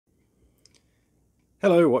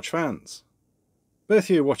Hello watch fans, Birth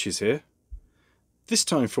Year Watches here. This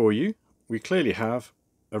time for you we clearly have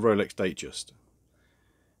a Rolex Datejust.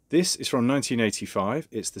 This is from 1985,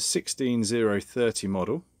 it's the 16030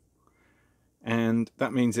 model, and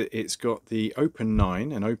that means that it's got the open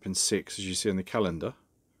 9 and open 6 as you see on the calendar,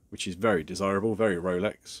 which is very desirable, very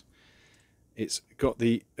Rolex. It's got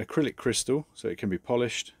the acrylic crystal so it can be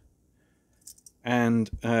polished, and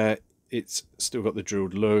it's still got the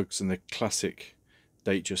drilled lugs and the classic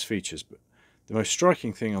Datejust features. But the most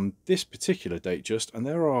striking thing on this particular Datejust, and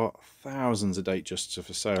there are thousands of Datejusts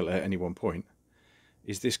for sale at any one point,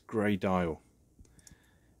 is this grey dial.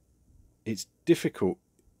 It's difficult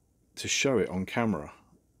to show it on camera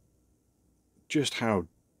just how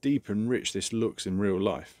deep and rich this looks in real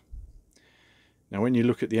life. Now when you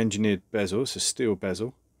look at the engineered bezel, it's a steel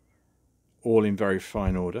bezel, all in very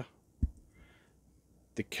fine order.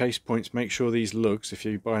 The case points, make sure these lugs, if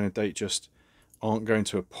you're buying a Datejust, aren't going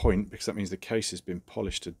to a point, because that means the case has been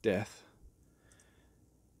polished to death.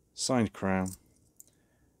 Signed crown,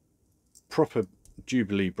 proper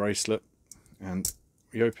jubilee bracelet, and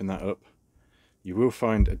we open that up, you will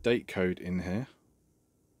find a date code in here.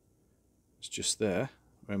 It's just there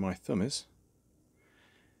where my thumb is.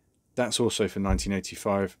 That's also for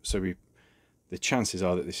 1985, so the chances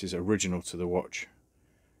are that this is original to the watch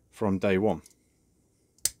from day one.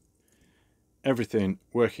 Everything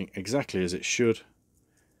working exactly as it should,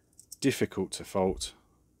 difficult to fault,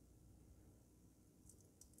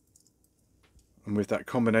 and with that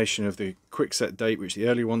combination of the quick set date, which the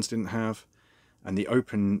early ones didn't have, and the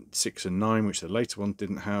open 6 and 9, which the later ones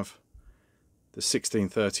didn't have, the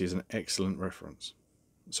 16030 is an excellent reference.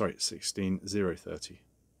 Sorry, 16030.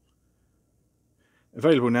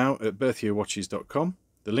 Available now at birthyearwatches.com.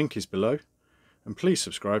 The link is below, and please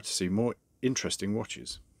subscribe to see more interesting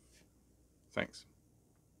watches. Thanks.